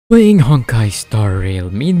Playing Honkai Star Rail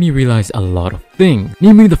made me realize a lot of things,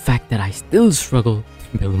 namely the fact that I still struggle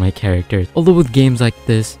to build my characters. Although with games like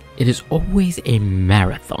this, it is always a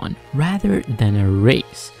marathon rather than a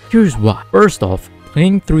race. Here's why. First off,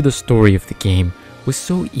 playing through the story of the game was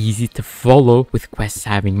so easy to follow, with quests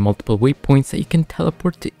having multiple waypoints that you can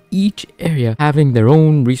teleport to each area, having their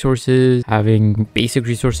own resources, having basic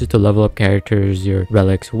resources to level up characters, your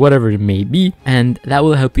relics, whatever it may be, and that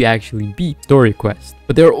will help you actually beat story quests.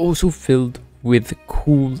 But they're also filled with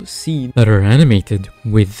cool scenes that are animated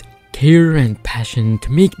with care and passion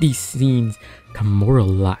to make these scenes come more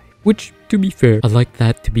alive. Which, to be fair, I like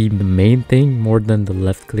that to be the main thing more than the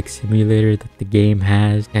left-click simulator that the game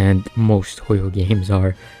has and most Hoyo games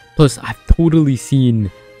are. Plus, I've totally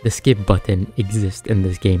seen the skip button exist in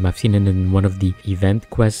this game. I've seen it in one of the event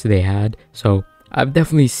quests they had, so I've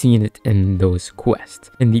definitely seen it in those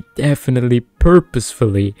quests. And they definitely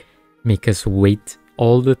purposefully make us wait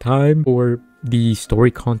all the time for the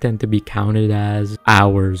story content to be counted as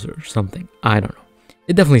hours or something. I don't know.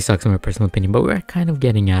 It definitely sucks in my personal opinion, but we're kind of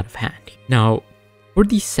getting out of hand. Now, for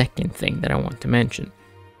the second thing that I want to mention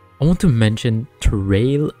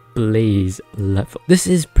Trailblaze level. This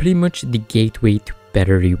is pretty much the gateway to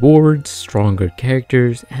better rewards, stronger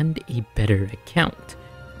characters, and a better account.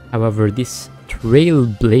 However, this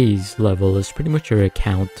Trailblaze level is pretty much your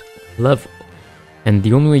account level. And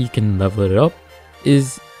the only way you can level it up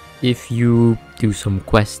is if you do some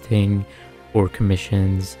questing or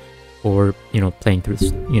commissions, or playing through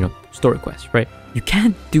story quests, right? You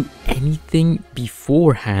can't do anything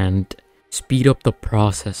beforehand to speed up the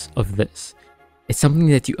process of this. It's something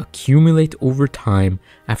that you accumulate over time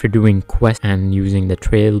after doing quests and using the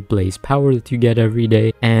Trailblaze power that you get every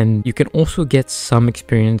day. And you can also get some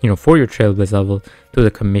experience for your Trailblaze level through the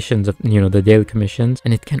commissions of the daily commissions,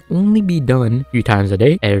 and it can only be done a few times a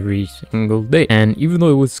day, every single day. And even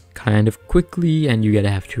though it was kind of quickly and you get a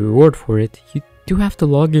hefty reward for it, you do have to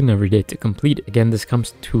log in every day to complete it. Again, this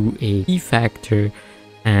comes to a key factor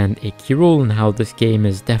and a key role in how this game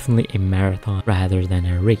is definitely a marathon rather than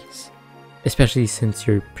a race. Especially since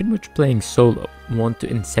you're pretty much playing solo. We want to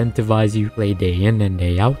incentivize you to play day in and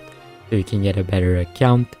day out so you can get a better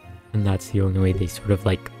account, and that's the only way they sort of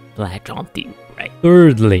latch onto you, right?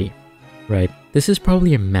 Thirdly, right, this is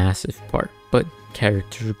probably a massive part, but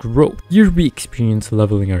character growth. Here we experience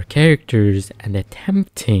leveling our characters and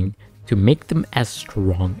attempting to make them as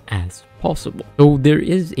strong as possible. So there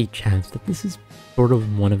is a chance that this is sort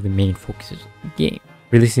of one of the main focuses of the game.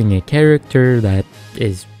 Releasing a character that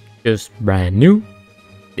is just brand new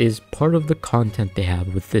is part of the content they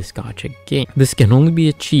have with this gacha game. This can only be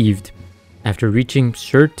achieved after reaching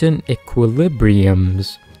certain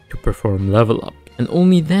equilibriums to perform level up, and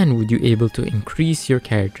only then would you able to increase your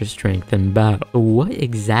character's strength in battle. So what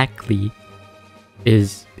exactly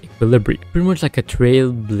is equilibrium? Pretty much like a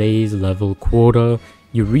Trailblaze level quota.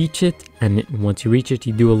 You reach it, and once you reach it,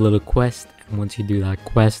 you do a little quest, and once you do that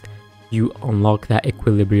quest, you unlock that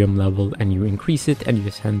equilibrium level and you increase it and you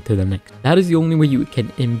ascend to the next. That is the only way you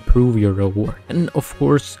can improve your reward. And of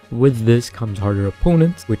course, with this comes harder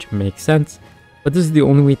opponents, which makes sense, but this is the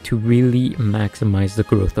only way to really maximize the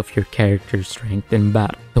growth of your character's strength in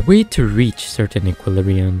battle. The way to reach certain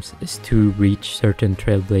equilibriums is to reach certain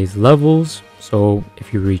Trailblaze levels. So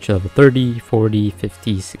if you reach level 30, 40,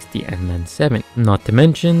 50, 60, and then 70. Not to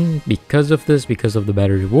mention, because of the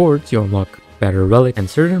better rewards, you unlock better relic, and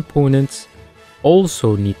certain opponents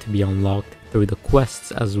also need to be unlocked through the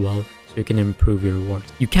quests as well, so you can improve your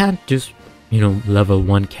rewards. You can't just level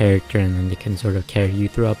one character and then they can sort of carry you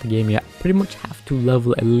throughout the game. You pretty much have to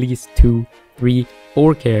level at least 2, 3,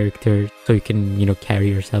 4 characters so you can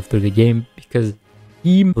carry yourself through the game, because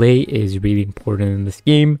team play is really important in this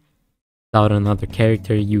game. Without another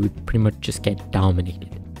character, you would pretty much just get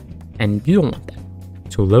dominated, and you don't want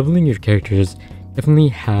that. So leveling your characters definitely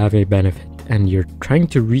have a benefit, and you're trying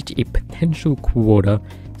to reach a potential quota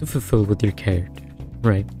to fulfill with your character,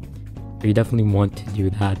 right? So you definitely want to do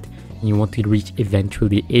that, and you want to reach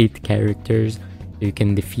eventually 8 characters so you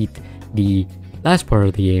can defeat the last part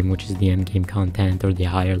of the game, which is the end game content or the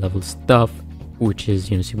higher level stuff, which is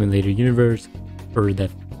simulator universe, or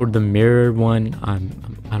the mirror one.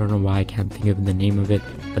 I don't know why I can't think of the name of it,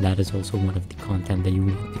 but that is also one of the content that you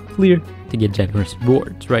want to clear to get generous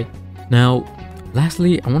rewards, right? Now,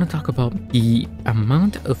 lastly, I want to talk about the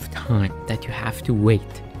amount of time that you have to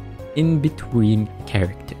wait in between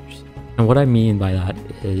characters. And what I mean by that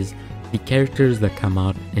is the characters that come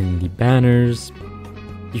out in the banners.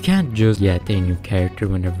 You can't just get a new character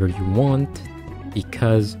whenever you want,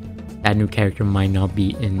 because that new character might not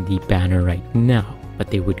be in the banner right now, but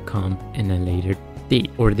they would come in a later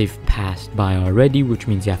update, or they've passed by already, which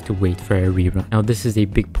means you have to wait for a rerun. Now this is a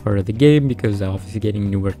big part of the game because obviously getting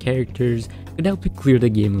newer characters could help you clear the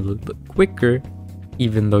game a little bit quicker,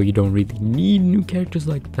 even though you don't really need new characters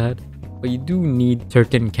like that, but you do need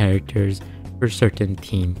certain characters for certain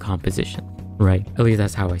team composition, right? At least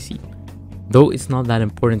that's how I see it. Though it's not that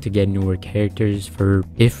important to get newer characters for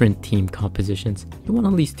different team compositions, you want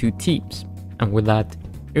at least 2 teams. And with that,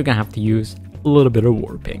 you're gonna have to use a little bit of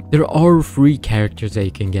warping. There are free characters that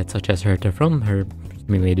you can get, such as Herta from her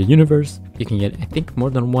simulated universe. You can get, I think,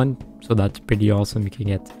 more than 1, so that's pretty awesome. You can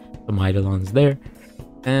get some eidolons there.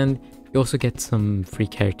 And you also get some free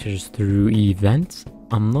characters through events.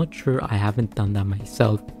 I'm not sure, I haven't done that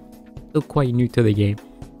myself. Still quite new to the game.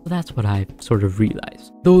 So that's what I sort of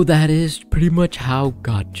realized. Though that is pretty much how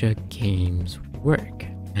gacha games work.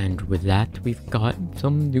 And with that, we've got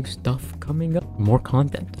some new stuff coming up, more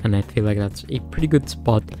content. And I feel like that's a pretty good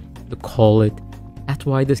spot to call it. That's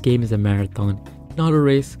why this game is a marathon, not a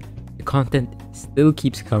race. The content still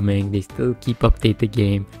keeps coming. They still keep update the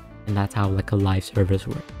game. And that's how like a live service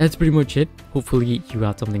works. That's pretty much it. Hopefully you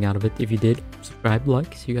got something out of it. If you did, subscribe,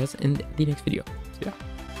 like. See you guys in the next video. See ya.